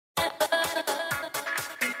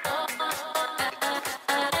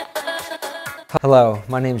Hello,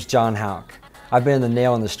 my name is John Hauk. I've been in the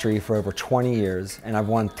nail industry for over 20 years and I've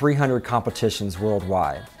won 300 competitions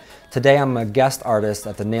worldwide. Today I'm a guest artist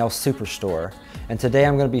at the Nail Superstore, and today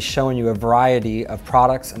I'm going to be showing you a variety of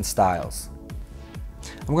products and styles.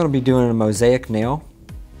 I'm going to be doing a mosaic nail.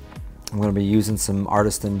 I'm going to be using some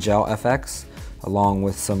Artisan GelEfex along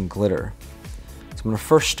with some glitter. So I'm going to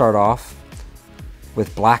first start off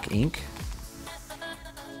with black ink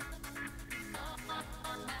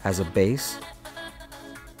as a base.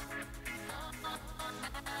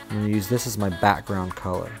 I'm going to use this as my background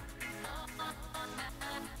color.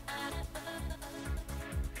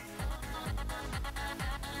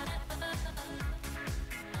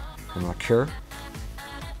 I'm going to cure.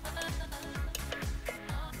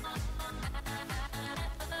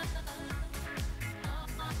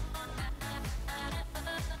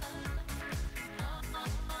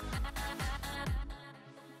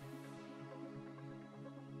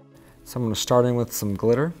 So I'm going to start in with some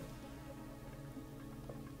glitter.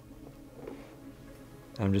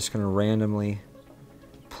 I'm just going to randomly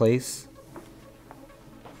place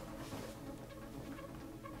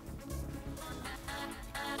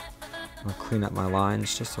I'm going to clean up my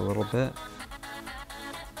lines just a little bit.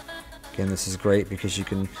 Again, this is great because you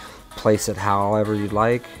can place it however you'd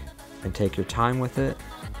like and take your time with it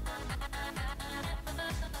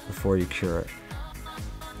before you cure it.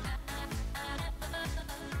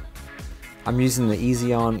 I'm using the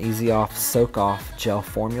Easy On, Easy Off Soak Off Gel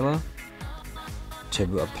formula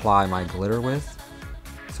to apply my glitter with.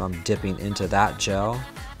 So I'm dipping into that gel,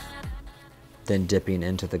 then dipping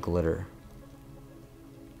into the glitter.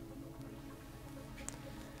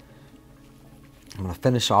 I'm going to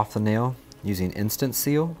finish off the nail using Instant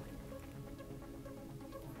Seal.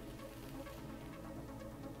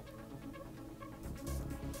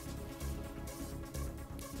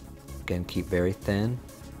 Again, keep very thin.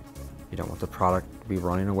 You don't want the product to be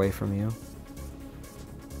running away from you.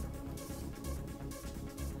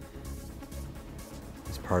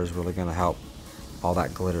 This part is really going to help all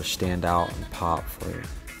that glitter stand out and pop for you.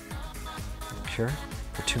 Cure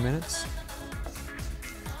for 2 minutes.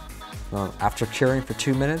 Well, after curing for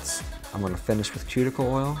 2 minutes, I'm going to finish with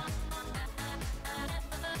cuticle oil.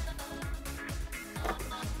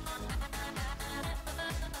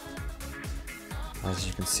 As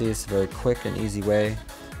you can see, it's a very quick and easy way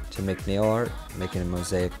to make nail art, making a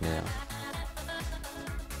mosaic nail.